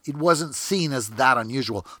it wasn't seen as that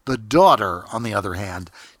unusual. The daughter, on the other hand,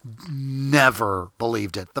 never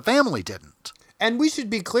believed it. The family didn't. And we should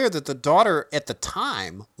be clear that the daughter at the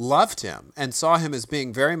time loved him and saw him as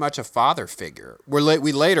being very much a father figure.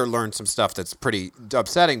 We later learned some stuff that's pretty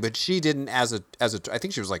upsetting, but she didn't I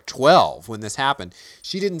think she was like 12 when this happened.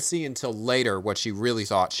 She didn't see until later what she really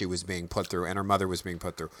thought she was being put through and her mother was being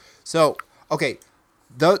put through. So, okay,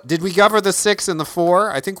 did we cover the 6 and the 4?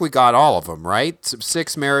 I think we got all of them, right?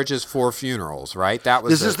 6 marriages, 4 funerals, right?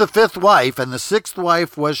 This is the 5th wife, and the 6th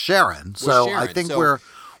wife was Sharon. I think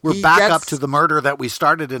we're back up to the murder that we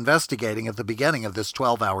started investigating at the beginning of this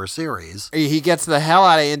 12-hour series. He gets the hell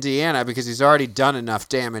out of Indiana because he's already done enough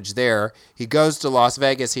damage there. He goes to Las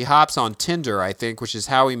Vegas. He hops on Tinder, I think, which is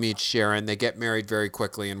how he meets Sharon. They get married very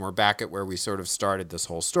quickly, and we're back at where we sort of started this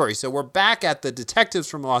whole story. So we're back at the detectives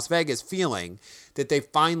from Las Vegas feeling that they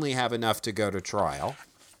finally have enough to go to trial.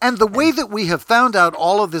 And the way that we have found out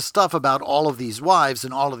all of this stuff about all of these wives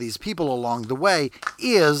and all of these people along the way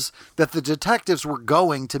is that the detectives were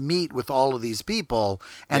going to meet with all of these people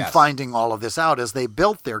and finding all of this out as they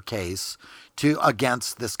built their case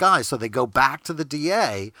against this guy. So they go back to the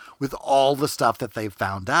DA with all the stuff that they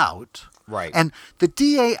found out. Right. And the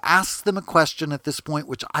DA asks them a question at this point,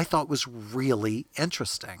 which I thought was really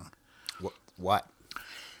interesting. What?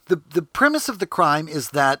 The premise of the crime is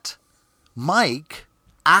that Mike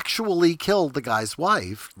actually killed the guy's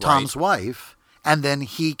wife, Tom's wife, and then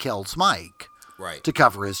he kills Mike to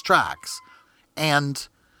cover his tracks. And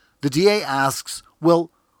the DA asks,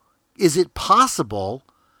 well, is it possible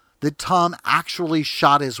that Tom actually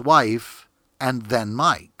shot his wife and then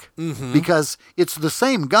Mike? Mm-hmm. Because it's the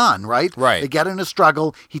same gun, right? Right. They get in a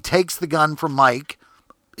struggle. He takes the gun from Mike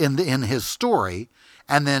in his story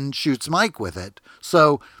and then shoots Mike with it.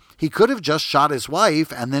 So he could have just shot his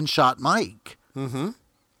wife and then shot Mike. Mm-hmm.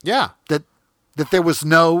 Yeah. That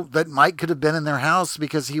Mike could have been in their house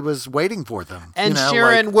because he was waiting for them. And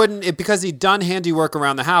Sharon wouldn't, because he'd done handiwork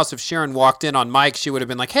around the house, if Sharon walked in on Mike, she would have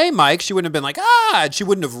been like, hey, Mike. She wouldn't have been like, and she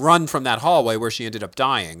wouldn't have run from that hallway where she ended up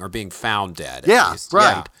dying or being found dead. Yeah,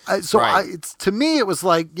 right. Yeah. To me, it was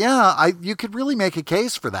like, you could really make a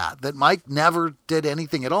case for that Mike never did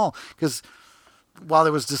anything at all. Because while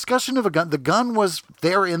there was discussion of a gun, the gun was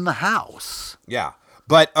there in the house. Yeah.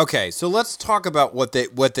 But, okay, so let's talk about what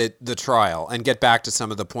the trial and get back to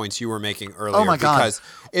some of the points you were making earlier. Oh, my God. Because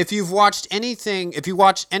if you watch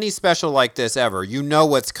any special like this ever, you know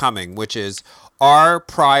what's coming, which is, are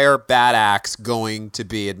prior bad acts going to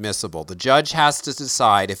be admissible? The judge has to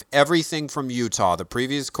decide if everything from Utah, the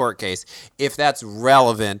previous court case, if that's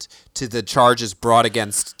relevant to the charges brought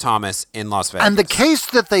against Thomas in Las Vegas. And the case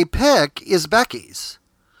that they pick is Becky's.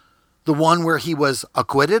 The one where he was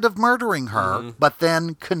acquitted of murdering her, but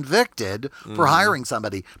then convicted for hiring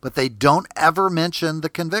somebody. But they don't ever mention the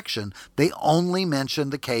conviction. They only mention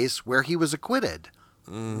the case where he was acquitted,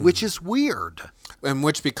 which is weird. And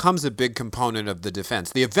which becomes a big component of the defense.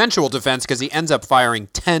 The eventual defense, because he ends up firing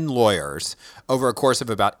 10 lawyers over a course of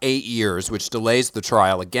about 8 years, which delays the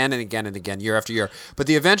trial again and again and again, year after year. But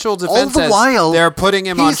the eventual defense says they're putting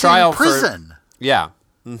him on trial for... He's in prison. Yeah.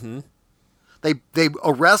 Mm-hmm. They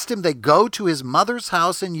arrest him. They go to his mother's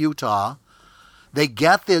house in Utah. They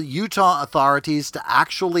get the Utah authorities to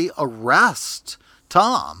actually arrest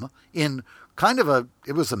Tom in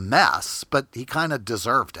it was a mess, but he kind of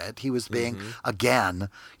deserved it. He was being, again,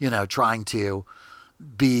 trying to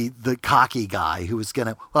be the cocky guy who was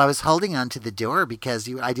I was holding on to the door because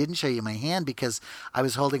I didn't show you my hand because I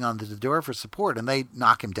was holding on to the door for support. And they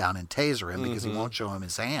knock him down and taser him because he won't show him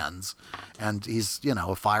his hands. And he's,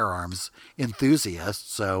 a firearms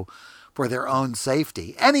enthusiast. So for their own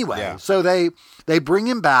safety. Anyway, so they bring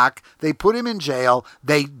him back, they put him in jail,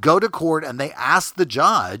 they go to court, and they ask the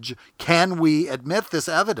judge, can we admit this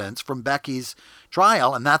evidence from Becky's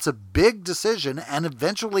trial? And that's a big decision, and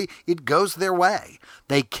eventually it goes their way.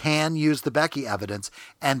 They can use the Becky evidence,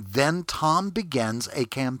 and then Tom begins a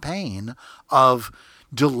campaign of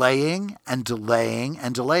delaying and delaying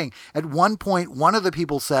and delaying. At one point, one of the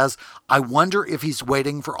people says, I wonder if he's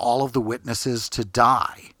waiting for all of the witnesses to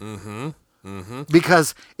die.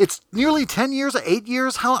 Because it's nearly 10 years, 8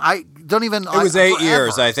 years. How? I don't even. It was 8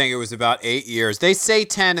 years. I think it was about 8 years. They say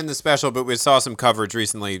 10 in the special, but we saw some coverage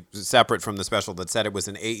recently separate from the special that said it was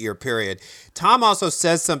an 8-year period. Tom also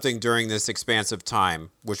says something during this expansive time,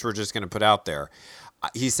 which we're just going to put out there.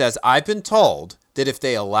 He says, I've been told that if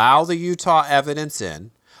they allow the Utah evidence in,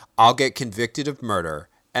 I'll get convicted of murder,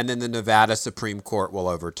 and then the Nevada Supreme Court will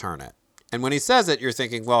overturn it. And when he says it, you're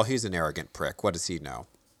thinking, well, he's an arrogant prick. What does he know?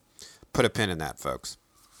 Put a pin in that, folks.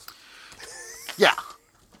 Yeah.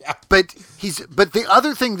 But the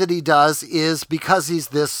other thing that he does is, because he's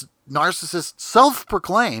this narcissist,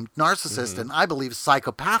 self-proclaimed narcissist, and I believe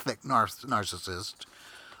psychopathic narcissist,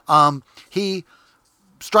 he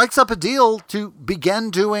strikes up a deal to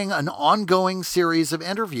begin doing an ongoing series of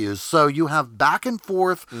interviews. So you have back and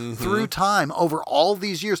forth through time over all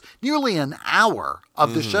these years. Nearly an hour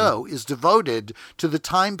of the show is devoted to the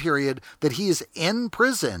time period that he is in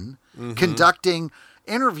prison conducting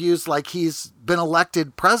interviews like he's been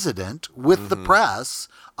elected president with the press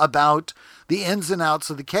about the ins and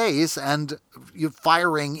outs of the case, and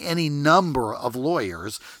firing any number of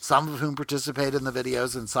lawyers, some of whom participate in the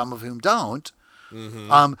videos and some of whom don't.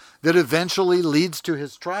 That eventually leads to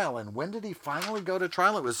his trial. And when did he finally go to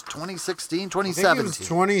trial? It was 2016, 2017. I think it was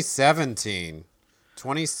 2017.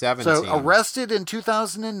 2017. So arrested in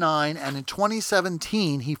 2009, and in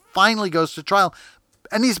 2017, he finally goes to trial.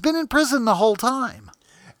 And he's been in prison the whole time.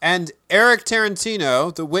 And Eric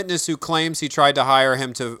Tarantino, the witness who claims he tried to hire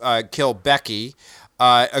him to kill Becky,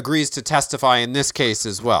 agrees to testify in this case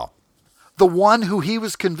as well. The one who he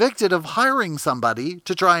was convicted of hiring somebody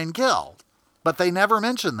to try and kill. But they never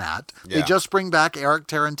mention that. Yeah. They just bring back Eric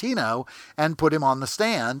Tarantino and put him on the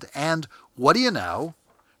stand. And what do you know?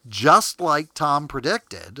 Just like Tom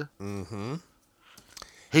predicted,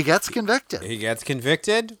 he gets convicted. He gets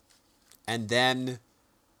convicted. And then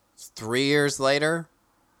 3 years later,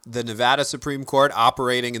 the Nevada Supreme Court,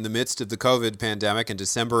 operating in the midst of the COVID pandemic in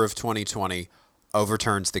December of 2020,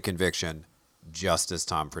 overturns the conviction, just as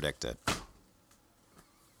Tom predicted.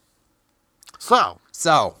 So.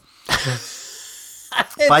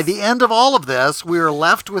 By the end of all of this, we are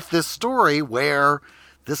left with this story where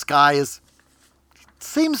this guy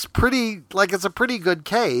seems pretty like it's a pretty good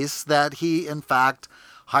case that he, in fact,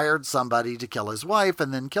 hired somebody to kill his wife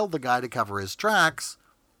and then killed the guy to cover his tracks,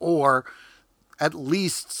 or at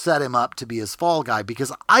least set him up to be his fall guy.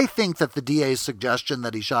 Because I think that the DA's suggestion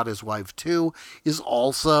that he shot his wife too is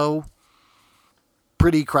also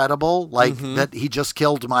pretty credible. Like that he just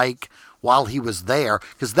killed Mike while he was there,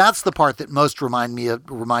 because that's the part that most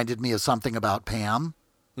reminded me of Something About Pam.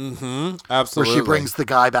 Absolutely. Where she brings the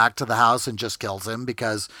guy back to the house and just kills him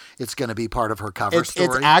because it's going to be part of her cover story.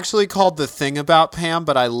 It's actually called The Thing About Pam,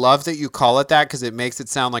 but I love that you call it that because it makes it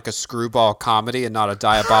sound like a screwball comedy and not a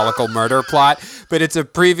diabolical murder plot. But it's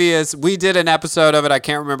we did an episode of it. I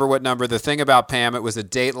can't remember what number. The Thing About Pam. It was a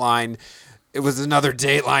Dateline. It was another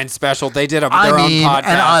Dateline special. They did their own podcast.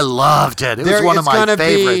 And I loved it. It was one of my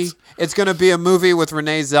favorites. It's going to be a movie with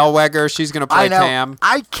Renee Zellweger. She's going to play Pam.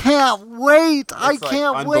 I can't wait. I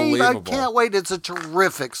can't wait. It's a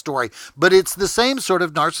terrific story. But it's the same sort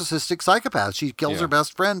of narcissistic psychopath. She kills her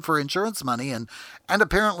best friend for insurance money and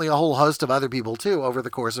apparently a whole host of other people too over the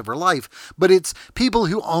course of her life. But it's people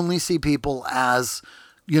who only see people as,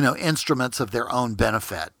 instruments of their own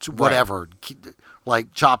benefit, whatever. Right.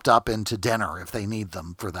 Like chopped up into dinner if they need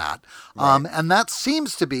them for that. Right. And that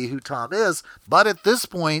seems to be who Tom is. But at this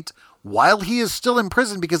point, while he is still in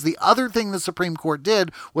prison, because the other thing the Supreme Court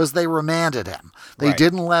did was they remanded him. They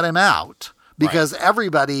didn't let him out because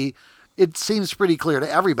it seems pretty clear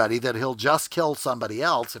to everybody that he'll just kill somebody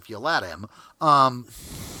else if you let him.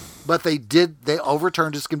 But they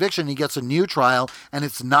overturned his conviction. He gets a new trial, and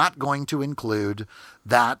it's not going to include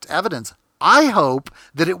that evidence. I hope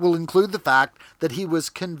that it will include the fact that he was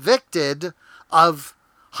convicted of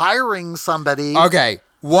hiring somebody. Okay,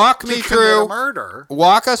 walk me through a murder.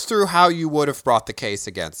 Walk us through how you would have brought the case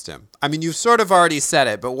against him. I mean, you've sort of already said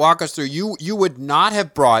it, but walk us through. You would not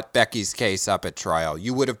have brought Becky's case up at trial.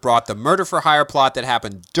 You would have brought the murder for hire plot that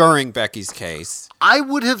happened during Becky's case. I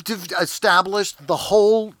would have established the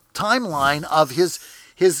whole timeline of his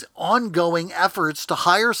his ongoing efforts to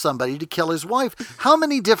hire somebody to kill his wife. How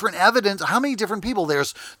many different people?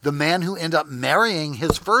 There's the man who ended up marrying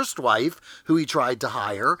his first wife, who he tried to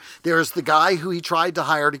hire. There's the guy who he tried to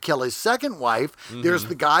hire to kill his second wife. Mm-hmm. There's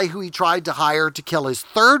the guy who he tried to hire to kill his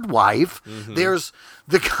third wife. Mm-hmm. There's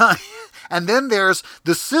the guy... And then there's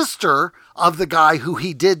the sister of the guy who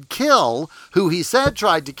he did kill, who he said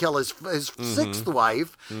tried to kill his sixth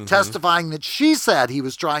wife, testifying that she said he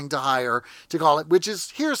was trying to hire to call it, which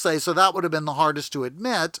is hearsay. So that would have been the hardest to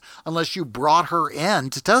admit unless you brought her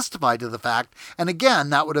in to testify to the fact. And again,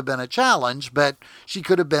 that would have been a challenge, but she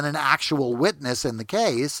could have been an actual witness in the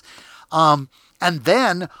case. And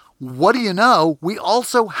then, what do you know? We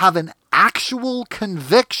also have an actual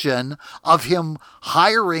conviction of him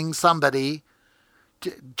hiring somebody,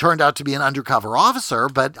 turned out to be an undercover officer,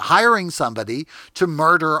 but hiring somebody to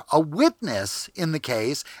murder a witness in the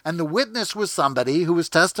case. And the witness was somebody who was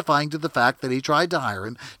testifying to the fact that he tried to hire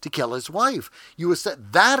him to kill his wife.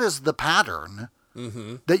 That is the pattern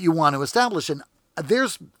that you want to establish. And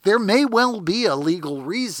there may well be a legal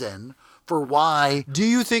reason for why. Do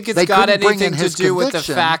you think it's got anything to do with the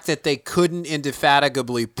fact that they couldn't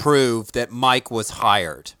indefatigably prove that Mike was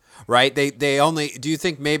hired? Right? They only. Do you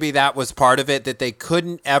think maybe that was part of it, that they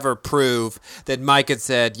couldn't ever prove that Mike had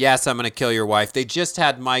said, yes, I'm going to kill your wife? They just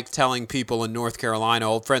had Mike telling people in North Carolina,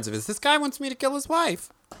 old friends of his, this guy wants me to kill his wife.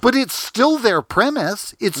 But it's still their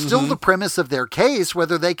premise. It's still the premise of their case,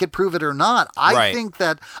 whether they could prove it or not. I think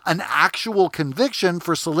that an actual conviction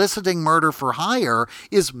for soliciting murder for hire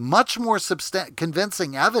is much more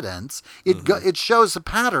convincing evidence. It shows a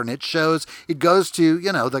pattern. It goes to,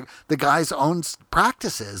 the guy's own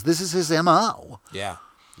practices. This is his MO. Yeah.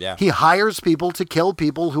 Yeah. He hires people to kill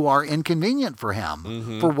people who are inconvenient for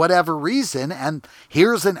him for whatever reason, and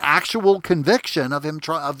here's an actual conviction of him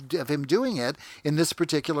of him doing it in this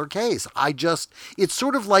particular case. It's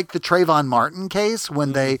sort of like the Trayvon Martin case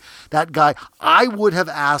when that guy. I would have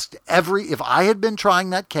asked if I had been trying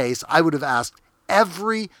that case, I would have asked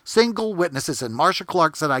every single witness, and Marcia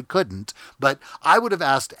Clark said I couldn't, but I would have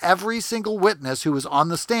asked every single witness who was on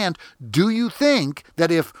the stand, do you think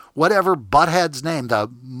that if whatever butthead's name,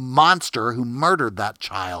 the monster who murdered that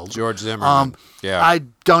child, George Zimmerman, he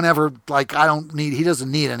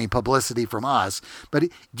doesn't need any publicity from us, but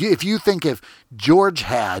if you think if George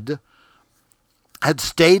had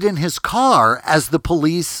stayed in his car as the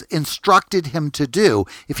police instructed him to do,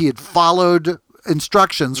 if he had followed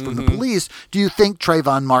instructions from the police, do you think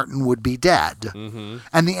Trayvon Martin would be dead?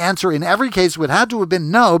 And the answer in every case would have to have been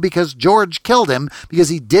no, because George killed him because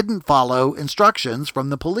he didn't follow instructions from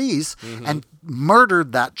the police and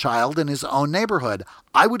murdered that child in his own neighborhood.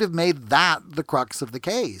 I would have made that the crux of the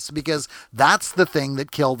case, because that's the thing that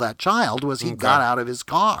killed that child, was he got out of his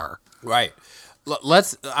car. Right.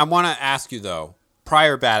 I want to ask you though,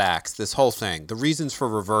 prior bad acts, this whole thing, the reasons for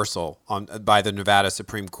reversal by the Nevada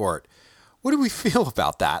Supreme Court. What do we feel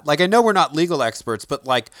about that? Like, I know we're not legal experts, but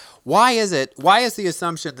why is the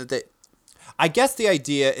assumption that I guess the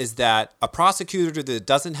idea is that a prosecutor that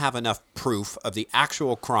doesn't have enough proof of the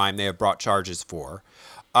actual crime they have brought charges for,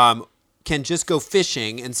 can just go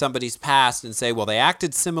fishing in somebody's past and say, well, they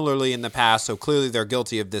acted similarly in the past, so clearly they're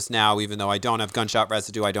guilty of this now, even though I don't have gunshot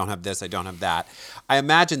residue, I don't have this, I don't have that. I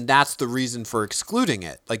imagine that's the reason for excluding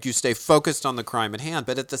it. Like, you stay focused on the crime at hand,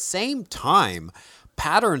 but at the same time,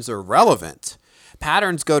 patterns are relevant.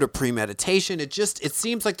 Patterns go to premeditation. It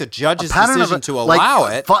seems like the judge's decision to allow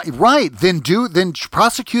it. Right. Then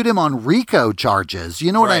prosecute him on RICO charges.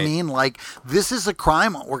 You know what I mean? Like, this is a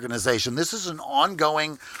crime organization. This is an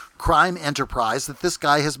ongoing crime enterprise that this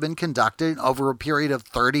guy has been conducting over a period of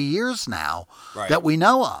 30 years now that we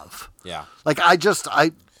know of. Yeah. I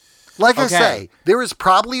say, there is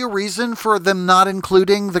probably a reason for them not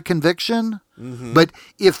including the conviction. But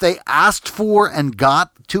if they asked for and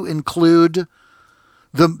got to include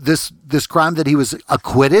this crime that he was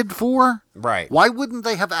acquitted for, why wouldn't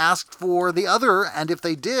they have asked for the other? And if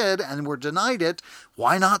they did and were denied it,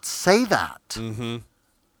 why not say that?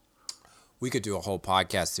 We could do a whole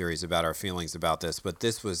podcast series about our feelings about this, but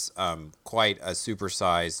this was quite a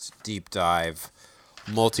supersized, deep dive,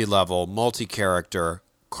 multi-level, multi-character,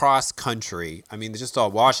 cross-country. I mean, just all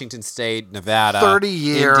Washington State, Nevada,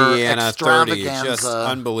 30-year Indiana, 30. Just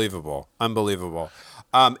unbelievable.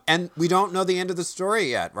 And we don't know the end of the story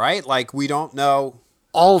yet, right? Like, we don't know.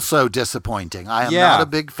 Also disappointing. I am not a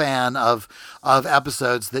big fan of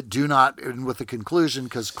episodes that do not end with a conclusion,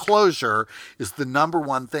 because closure is the number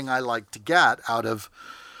one thing I like to get out of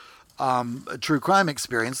a true crime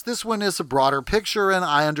experience. This one is a broader picture, and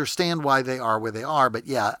I understand why they are where they are. But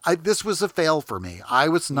this was a fail for me. I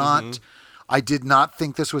was not I did not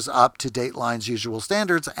think this was up to Dateline's usual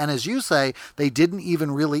standards. And as you say, they didn't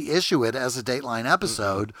even really issue it as a Dateline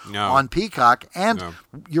episode on Peacock. And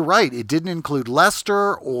you're right, it didn't include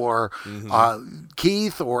Lester or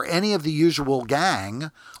Keith or any of the usual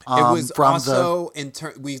gang. It was also,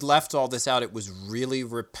 we left all this out. It was really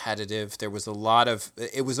repetitive. There was a lot of,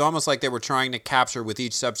 it was almost like they were trying to capture with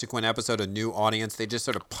each subsequent episode a new audience. They just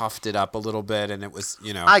sort of puffed it up a little bit, and it was,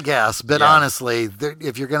 I guess, but honestly,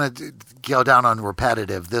 if you're going to go down on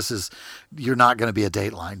repetitive, you're not going to be a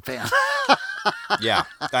Dateline fan. Yeah,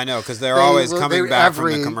 I know, because they're always coming back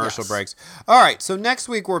from the commercial breaks. All right, so next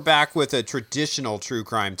week we're back with a traditional True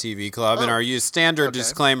Crime TV Club, and our standard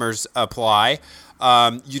disclaimers apply.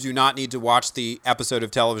 You do not need to watch the episode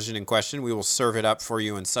of television in question. We will serve it up for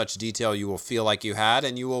you in such detail you will feel like you had,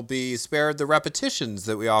 and you will be spared the repetitions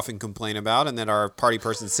that we often complain about and that our party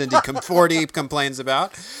person Cindy Conforti complains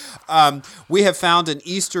about. We have found an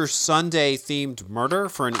Easter Sunday themed murder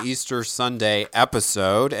for an Easter Sunday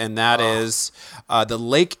episode, and that is the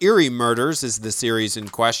Lake Erie Murders is the series in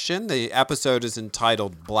question. The episode is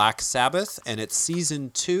entitled Black Sabbath, and it's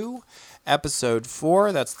season 2. Episode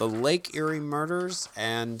 4, that's the Lake Erie Murders,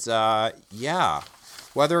 and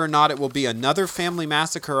whether or not it will be another family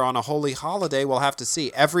massacre on a holy holiday, we'll have to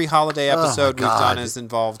see. Every holiday episode we've done has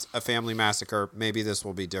involved a family massacre. Maybe this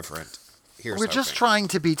will be different. We're just trying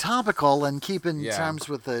to be topical and keep in terms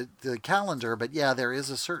with the calendar, but there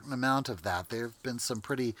is a certain amount of that. There've been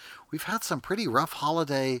we've had some pretty rough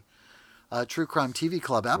holiday True Crime TV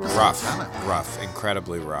Club episodes. Rough,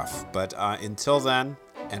 incredibly rough. But until then,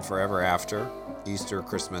 and forever after, Easter,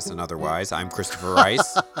 Christmas, and otherwise, I'm Christopher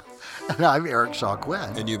Rice. And I'm Eric Shaw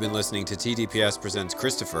Quinn. And you've been listening to TDPS Presents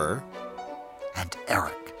Christopher. And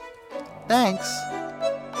Eric. Thanks.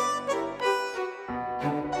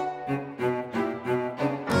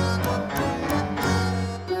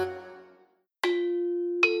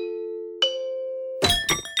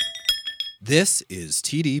 This is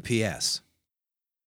TDPS.